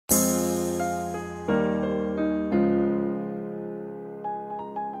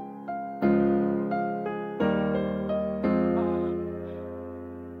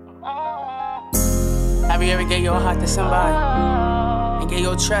you ever gave your heart to somebody and gave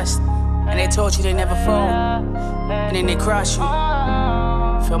your trust, and they told you they never fold, and then they cross you?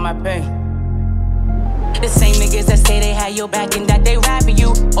 Feel my pain. The same niggas that say they had your back and that they rap for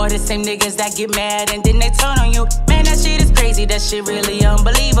you, or the same niggas that get mad and then they turn on you. Man, that shit is crazy, that shit really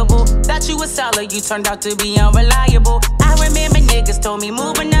unbelievable. Thought you was solid, you turned out to be unreliable. I remember niggas told me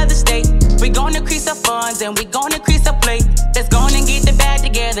move another state. We gon' increase our funds and we gon' increase our plate. Let's go and get the bag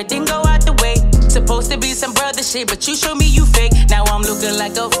together, then go out the way. Supposed to be some brother shit, but you show me you fake. Now I'm looking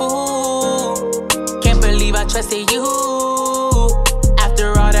like a fool. Can't believe I trusted you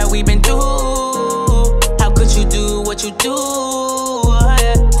after all that we've been through. You do what you do.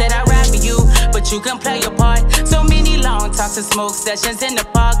 Said I rap for you, but you can play your part. So many long talks and smoke sessions in the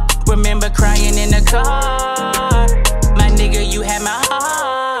park. Remember crying in the car. My nigga, you had my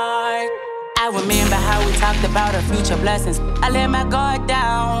heart. I remember how we talked about our future blessings. I let my guard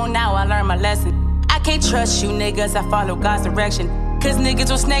down, now I learned my lesson. I can't trust you niggas, I follow God's direction. Cause niggas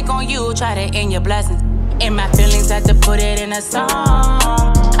will snake on you, try to end your blessings. And my feelings had to put it in a song.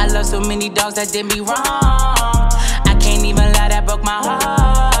 I love so many dogs that did me wrong. I can't even lie, that broke my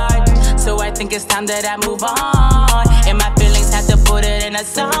heart. So I think it's time that I move on. And my feelings had to put it in a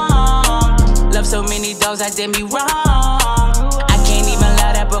song. Love so many dogs that did me wrong. I can't even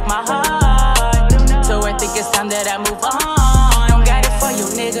lie, that broke my heart. So I think it's time that I move on. Don't got it for your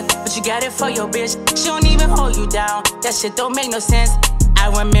nigga, but you got it for your bitch. She don't even hold you down, that shit don't make no sense. I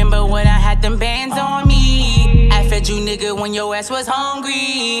remember when I had them bands on me. I fed you nigga when your ass was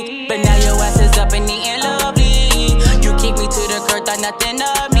hungry, but now your ass is up and eating lovely. You kicked me to the curb, thought nothing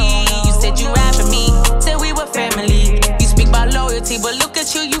of me. You said you rap for me, said we were family. You speak about loyalty, but look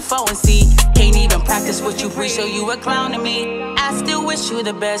at you, you 4-C. Can't even practice what you preach, so you a clown to me. I still wish you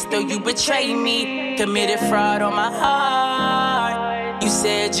the best, though you betrayed me. Committed fraud on my heart. You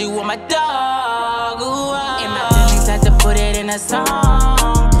said you were my dog. Ooh, and my feelings had to put it in a song.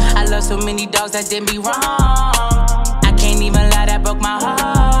 I love so many dogs that did me wrong. I can't even lie, that broke my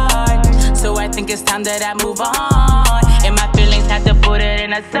heart. So I think it's time that I move on. And my feelings had to put it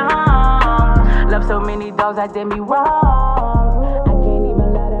in a song. Love so many dogs that did me wrong.